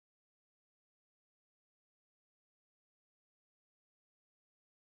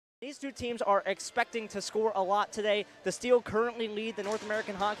These two teams are expecting to score a lot today. The Steel currently lead the North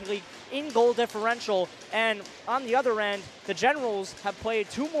American Hockey League in goal differential. And on the other end, the Generals have played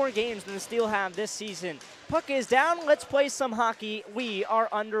 2 more games than the Steel have this season. Puck is down. Let's play some hockey. We are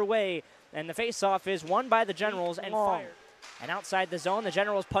underway. And the faceoff is won by the Generals and fired. And outside the zone, the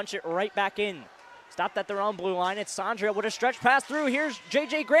Generals punch it right back in. Stopped at their own blue line. It's Sandra with a stretch pass through. Here's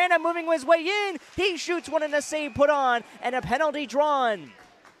J.J. Granda moving his way in. He shoots one and a save put on and a penalty drawn.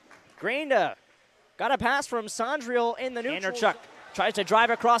 Granda got a pass from Sandriel in the neutral. Anderchuk tries to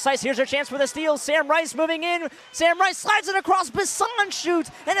drive across ice. Here's a chance for the Steel. Sam Rice moving in. Sam Rice slides it across. Bisson shoots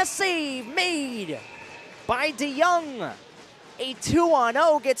and a save made by DeYoung. A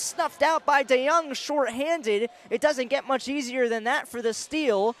 2-on-0 gets snuffed out by DeYoung shorthanded. It doesn't get much easier than that for the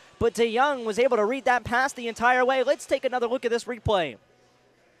Steel, but DeYoung was able to read that pass the entire way. Let's take another look at this replay.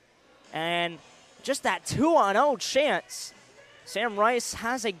 And just that 2-on-0 chance. Sam Rice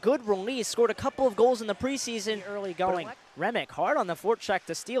has a good release, scored a couple of goals in the preseason early going. Remick hard on the forecheck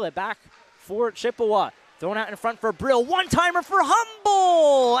to steal it back for Chippewa. Thrown out in front for Brill. One-timer for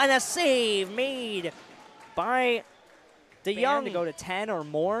Humble! And a save made by DeYoung to go to 10 or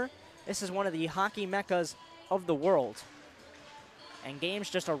more. This is one of the hockey meccas of the world. And games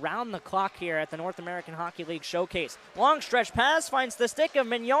just around the clock here at the North American Hockey League Showcase. Long stretch pass, finds the stick of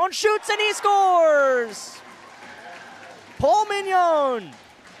Mignon, shoots and he scores! Paul Mignon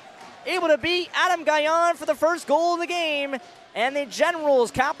able to beat Adam Gaillan for the first goal of the game. And the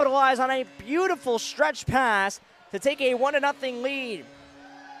Generals capitalize on a beautiful stretch pass to take a 1-0 lead.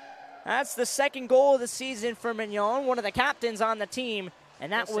 That's the second goal of the season for Mignon, one of the captains on the team.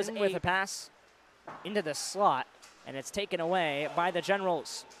 And that was with a pass into the slot. And it's taken away by the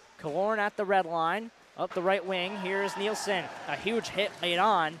Generals. Killorn at the red line, up the right wing. Here's Nielsen, a huge hit laid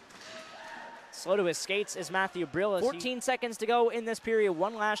on. Slow to his skates is Matthew Brill. 14 seconds to go in this period.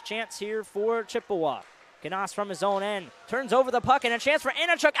 One last chance here for Chippewa. Ganas from his own end. Turns over the puck and a chance for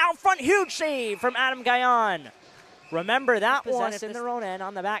Anderchuk out front. Huge save from Adam Gaillan. Remember that one in their own end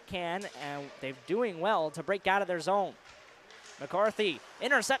on the backhand, and they're doing well to break out of their zone. McCarthy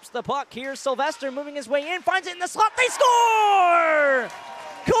intercepts the puck. Here's Sylvester moving his way in. Finds it in the slot. They score!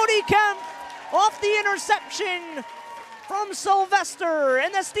 Cody Kemp off the interception from Sylvester,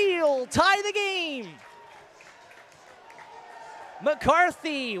 and the Steel tie the game.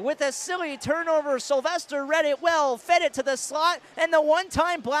 McCarthy with a silly turnover. Sylvester read it well, fed it to the slot, and the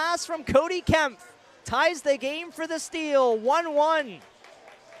one-time blast from Cody Kemp ties the game for the Steel, 1-1.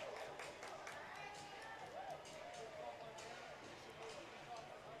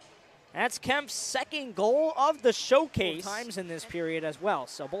 That's Kemp's second goal of the showcase. Times in this period as well,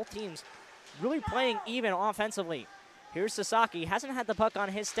 so both teams really playing even offensively. Here's Sasaki, hasn't had the puck on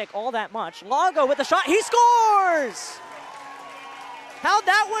his stick all that much. Lago with the shot, he scores! How'd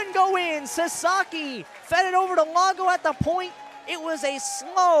that one go in? Sasaki fed it over to Lago at the point. It was a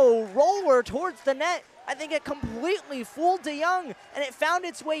slow roller towards the net. I think it completely fooled DeYoung, and it found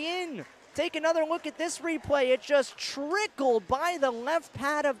its way in. Take another look at this replay. It just trickled by the left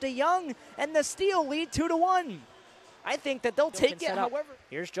pad of DeYoung, and the Steel lead 2-1. I think that they'll take it, however.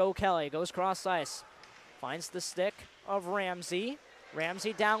 Here's Joe Kelly, goes cross ice. Finds the stick of Ramsey.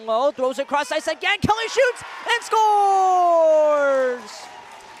 Ramsey down low, throws it cross ice again. Kelly shoots and scores!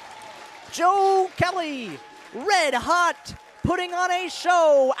 Joe Kelly, red hot, putting on a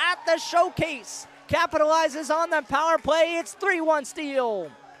show at the showcase. Capitalizes on the power play. It's 3-1 Steel.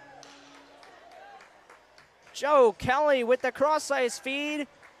 Joe Kelly with the cross ice feed,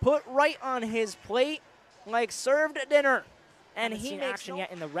 put right on his plate like served dinner. And he makes action yet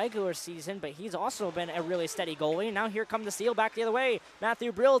in the regular season, but he's also been a really steady goalie. Now here comes the Steel back the other way.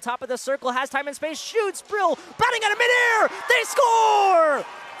 Matthew Brill, top of the circle, has time and space, shoots. Brill batting out of midair. They score!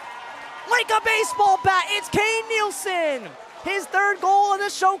 Like a baseball bat, it's Kane Nielsen. His third goal of the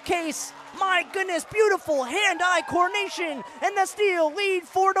showcase. My goodness, beautiful hand-eye coordination, and the Steel lead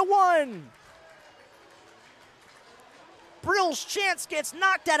 4-1. Brill's chance gets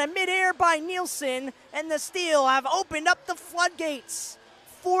knocked out of midair by Nielsen, and the Steel have opened up the floodgates.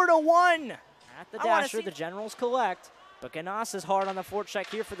 4-1. At the dasher, the Generals collect, but Ganas is hard on the forecheck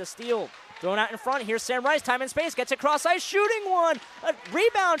here for the Steel. Thrown out in front, here's Sam Rice, time and space, gets it cross ice, shooting one. A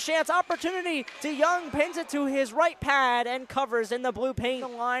rebound chance, opportunity. DeYoung pins it to his right pad and covers in the blue paint. The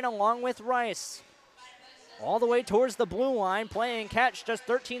line along with Rice. All the way towards the blue line, playing catch, just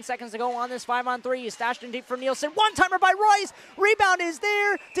 13 seconds to go on this 5-on-3. He's stashed in deep from Nielsen. One-timer by Rice. Rebound is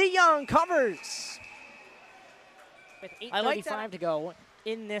there. DeYoung covers. With 8:35 to go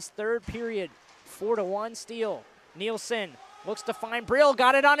in this third period. 4-1 Steel. Nielsen looks to find Brill.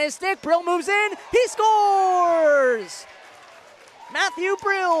 Got it on his stick. Brill moves in. He scores! Matthew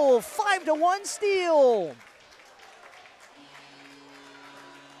Brill, 5-1 steal.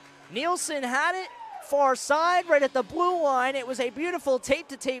 Nielsen had it, far side, right at the blue line. It was a beautiful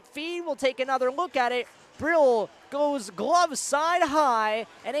tape-to-tape feed. We'll take another look at it. Brill goes glove side high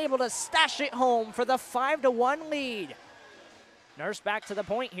and able to stash it home for the 5-1 lead. Nurse back to the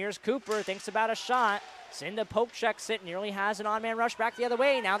point. Here's Cooper, thinks about a shot. Zinda poke checks it, nearly has an on-man rush back the other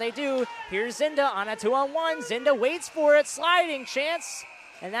way. Now they do. Here's Zinda on a 2-on-1. Zinda waits for it, sliding chance,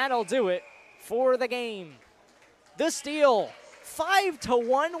 and that'll do it for the game. The steal,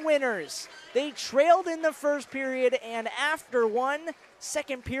 5-1 winners. They trailed in the first period, and after one,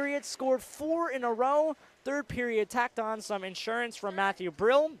 second period scored 4 in a row. Third period tacked on some insurance from Matthew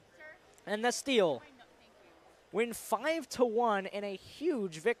Brill, and the steal. Win 5-1 in a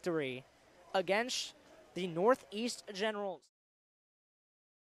huge victory against the Northeast Generals.